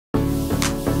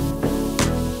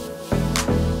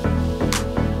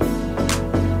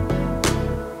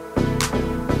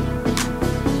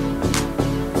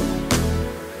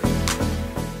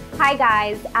Hi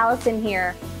guys, Allison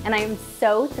here, and I am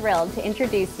so thrilled to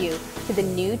introduce you to the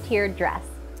new tiered dress.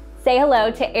 Say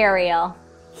hello to Ariel.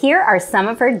 Here are some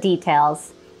of her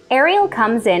details. Ariel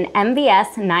comes in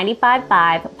MVS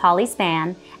 95.5 poly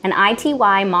span and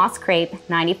ITY moss crepe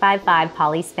 95.5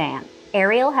 poly span.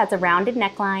 Ariel has a rounded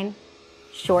neckline,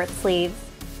 short sleeves,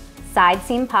 side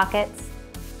seam pockets,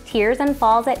 tiers and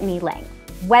falls at knee length.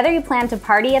 Whether you plan to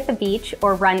party at the beach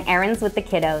or run errands with the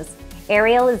kiddos,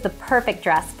 Ariel is the perfect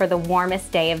dress for the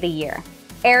warmest day of the year.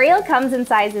 Ariel comes in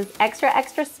sizes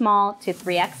extra small to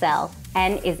 3XL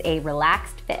and is a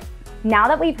relaxed fit. Now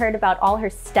that we've heard about all her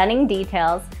stunning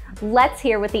details, let's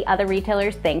hear what the other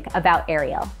retailers think about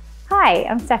Ariel. Hi,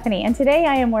 I'm Stephanie, and today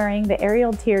I am wearing the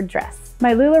Ariel tiered dress.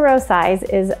 My LuLaRoe size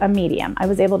is a medium. I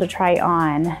was able to try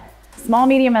on small,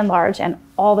 medium, and large, and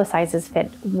all the sizes fit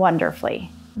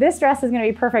wonderfully. This dress is going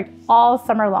to be perfect all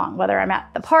summer long, whether I'm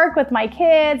at the park with my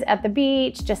kids, at the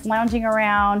beach, just lounging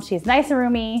around. She's nice and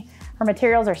roomy. Her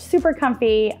materials are super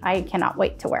comfy. I cannot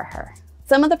wait to wear her.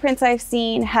 Some of the prints I've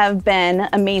seen have been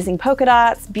amazing polka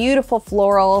dots, beautiful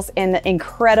florals, and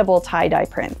incredible tie-dye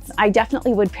prints. I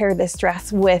definitely would pair this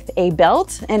dress with a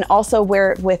belt and also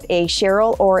wear it with a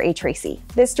Cheryl or a Tracy.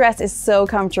 This dress is so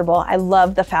comfortable. I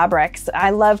love the fabrics.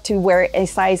 I love to wear it a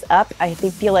size up. I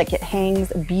feel like it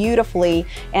hangs beautifully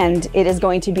and it is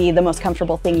going to be the most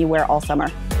comfortable thing you wear all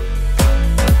summer.